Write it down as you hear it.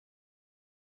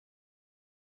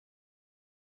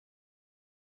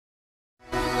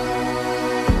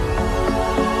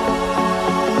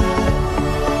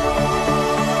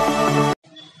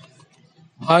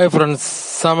Hi friends,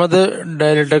 Samath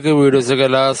daily tech വീഡിയോസിലേക്ക്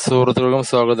എല്ലാ സുഹൃത്തുക്കൾക്കും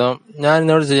സ്വാഗതം. ഞാൻ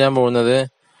ഇന്നോട് ചെയ്യാൻ പോകുന്നത്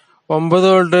 9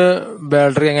 വോൾട്ട്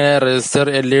ബാറ്ററി എങ്ങനെ റെസിസ്റ്റർ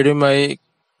LED-യുമായി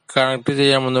കണക്ട്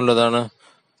ചെയ്യാമെന്നുള്ളതാണ്.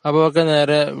 അപ്പോൾ ഒക്കെ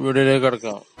നേരെ വീഡിയോയിലേക്ക്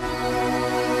കിടക്കാം.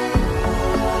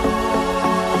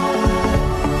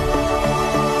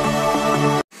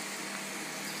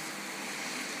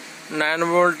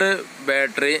 9 volt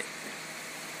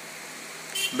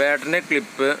ബാറ്ററിന്റെ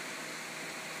clip,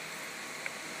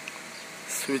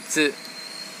 switch,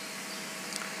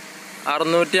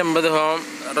 650 ohm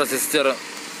resistor,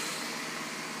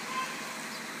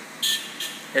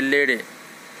 LED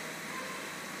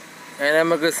അങ്ങനെ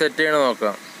നമുക്ക് സെറ്റ് ചെയ്യണ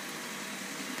നോക്കാം.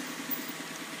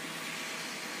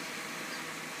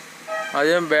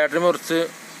 ആദ്യം ബാറ്ററി മുറിച്ച്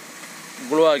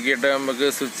ഗ്ലൂ ആക്കിയിട്ട് നമുക്ക്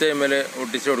സ്വിച്ച് ചെയ്യുമ്പോൾ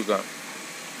ഒട്ടിച്ചു കൊടുക്കാം.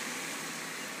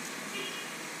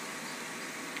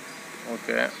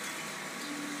 ഓക്കെ,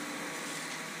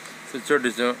 സ്വിച്ച്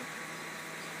ഒട്ടിച്ചു.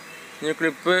 ഇനി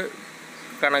ക്ലിപ്പ്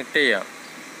കണക്ട് ചെയ്യാം.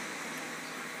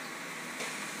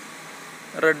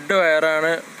 റെഡ്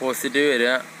വയറാണ് പോസിറ്റീവ്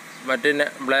വരിക, മറ്റേ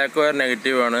ബ്ലാക്ക് വയർ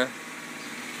നെഗറ്റീവ് ആണ്.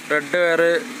 റെഡ് വയർ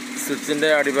സ്വിച്ചിൻ്റെ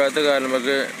അടിഭാഗത്ത് കാലുമ്പോൾ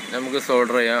നമുക്ക്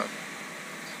സോൾഡർ ചെയ്യാം.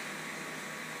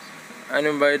 അതിന്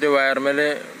മുമ്പായിട്ട് വയർമേൽ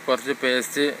കുറച്ച്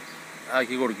പേസ്റ്റ്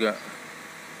ആക്കി കൊടുക്കുക.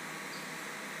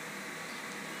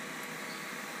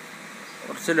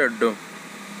 കുറച്ച് ലഡും,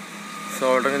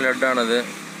 സോൾഡറിങ് ലഡാണത്.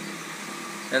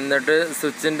 എന്നിട്ട്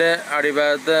സ്വിച്ചിൻ്റെ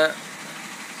അടിഭാഗത്ത്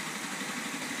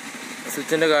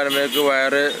സ്വിച്ചിൻ്റെ കാലുമേലേക്ക്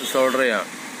വയർ സോൾഡർ ചെയ്യാം.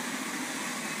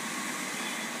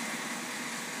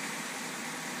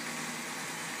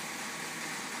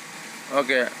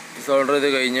 ഓക്കെ, സോൾഡർ ചെയ്ത്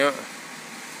കഴിഞ്ഞു.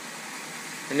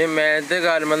 ഇനി മേലത്തെ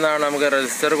കാലുമെന്നാണ് നമുക്ക്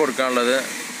റെസിസ്റ്റർ കൊടുക്കാനുള്ളത്.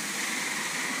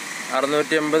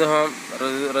 650 ഓം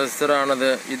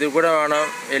റെസിസ്റ്ററാണത്. ഇതിൽ കൂടെ വേണം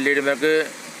LED-മേക്ക്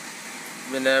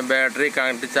ബാറ്ററി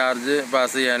കണക്ട് ചാർജ്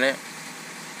പാസ് ചെയ്യാൻ.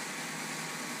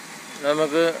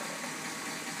 നമുക്ക്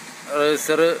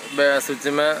റെസിസ്റ്റർ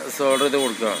സ്വിച്ചിന്മേ സോൾഡർ ചെയ്ത്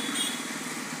കൊടുക്കാം.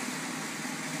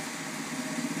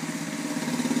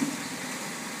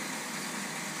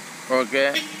 ഓക്കെ,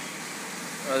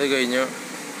 അത് കഴിഞ്ഞു.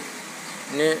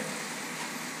 ഇനി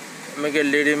നമുക്ക്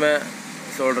LED-മേ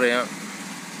സോൾഡർ ചെയ്യാം.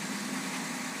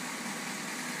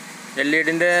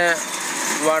 LED-ൻ്റെ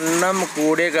വണ്ണം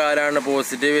കൂടിയ കാലാണ്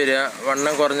പോസിറ്റീവ് വരിക,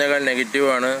 വണ്ണം കുറഞ്ഞ കാൽ നെഗറ്റീവ്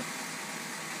ആണ്.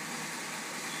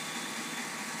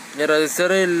 ഇനി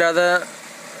റെസിസ്റ്റർ ഇല്ലാതെ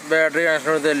ബാറ്ററി കണക്ഷൻ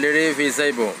കൊടുത്ത് LED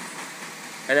ഫീസായി പോകും.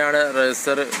 അതിനാണ്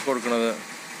റെസിസ്റ്റർ കൊടുക്കുന്നത്.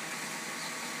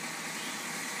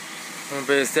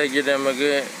 പേസ്റ്റ് ആക്കിയിട്ട്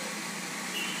നമുക്ക്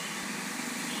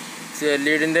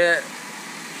LED-ൻ്റെ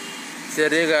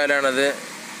ചെറിയ കാലാണത്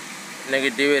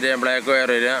നെഗറ്റീവ് വരിക, ബ്ലാക്ക് വയർ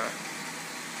വരിക.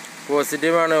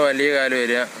 പോസിറ്റീവാണ് വലിയ കാല്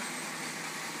വരിക.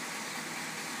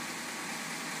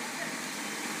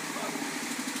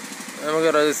 നമുക്ക്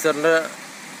റെസിസ്റ്ററിൻ്റെ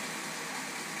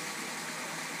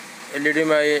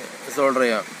LED-യുമായി സോൾഡർ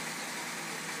ചെയ്യാം.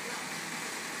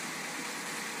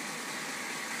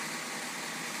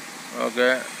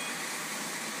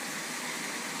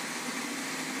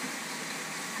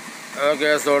 ഓക്കെ,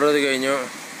 സോൾഡർ ചെയ്ത് കഴിഞ്ഞു.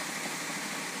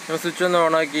 സ്വിച്ച് ഒന്ന്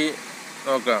ഓണാക്കി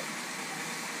നോക്കാം.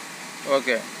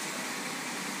 ഓക്കെ,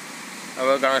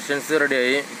 അപ്പോൾ കണക്ഷൻസ്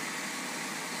റെഡിയായി.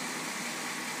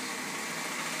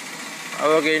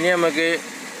 ഓക്കെ, ഇനി നമുക്ക്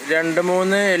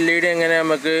 2-3 LED എങ്ങനെ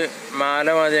നമുക്ക് മാല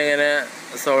മാതി എങ്ങനെ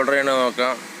സോൾഡർ ചെയ്യണമെന്ന്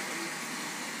നോക്കാം.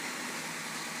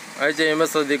 അത് ചെയ്യുമ്പോൾ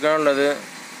ശ്രദ്ധിക്കാനുള്ളത്,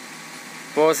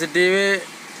 പോസിറ്റീവ്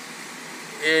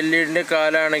LED-ൻ്റെ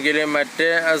കാലാണെങ്കിൽ മറ്റേ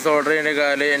ആ സോൾഡർ ചെയ്യേണ്ട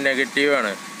കാല്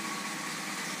നെഗറ്റീവാണ്.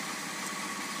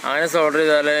 അങ്ങനെ സോൾഡർ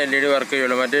ചെയ്താലേ LED വർക്ക്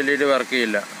ചെയ്യുള്ളൂ, മറ്റേ LED വർക്ക്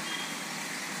ചെയ്യില്ല.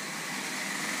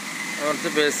 കുറച്ച്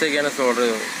പേസ്റ്റ് ഒക്കെയാണ് സോൾഡർ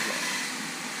ചെയ്തത്.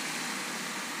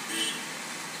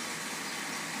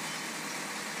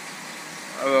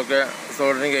 ഓക്കെ,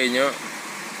 സോൾഡറിങ് കഴിഞ്ഞു.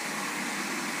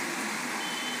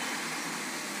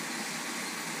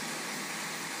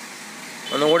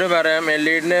 ഒന്നും കൂടി പറയാം,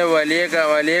 LED-ന്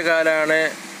വലിയ കാലാണ്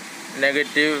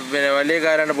നെഗറ്റീവ്, വലിയ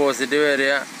കാലാണ് പോസിറ്റീവ്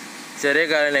വരിക, ചെറിയ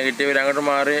കാലം നെഗറ്റീവ് വരിക. അങ്ങോട്ട്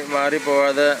മാറി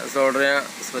പോകാതെ സോൾഡർ ചെയ്യാൻ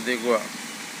ശ്രദ്ധിക്കുക.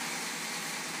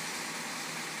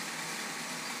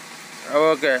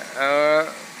 ഓക്കെ,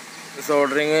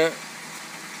 സോൾഡറിങ്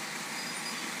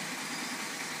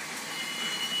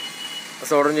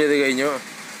ചെയ്ത് കഴിഞ്ഞു.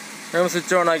 നമുക്ക്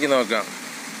സ്വിച്ച് ഓൺ ആക്കി നോക്കാം.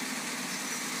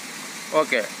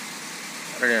 ഓക്കെ,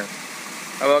 റെഡിയാണ്.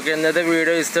 അപ്പോൾ ഓക്കെ, ഇന്നത്തെ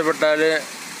വീഡിയോ ഇഷ്ടപ്പെട്ടാൽ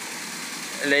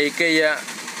ലൈക്ക് ചെയ്യുക,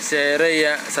 ഷെയർ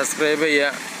ചെയ്യുക, സബ്സ്ക്രൈബ്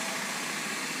ചെയ്യുക.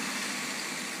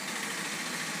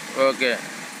 ഓക്കെ,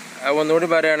 അപ്പോൾ ഒന്നുകൂടി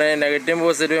പറയുകയാണ്, നെഗറ്റീവ്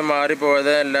പോസിറ്റീവ്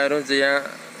മാറിപ്പോയത് എല്ലാവരും ചെയ്യാൻ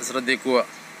ശ്രദ്ധിക്കുക.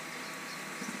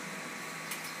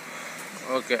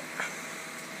 ഓക്കെ.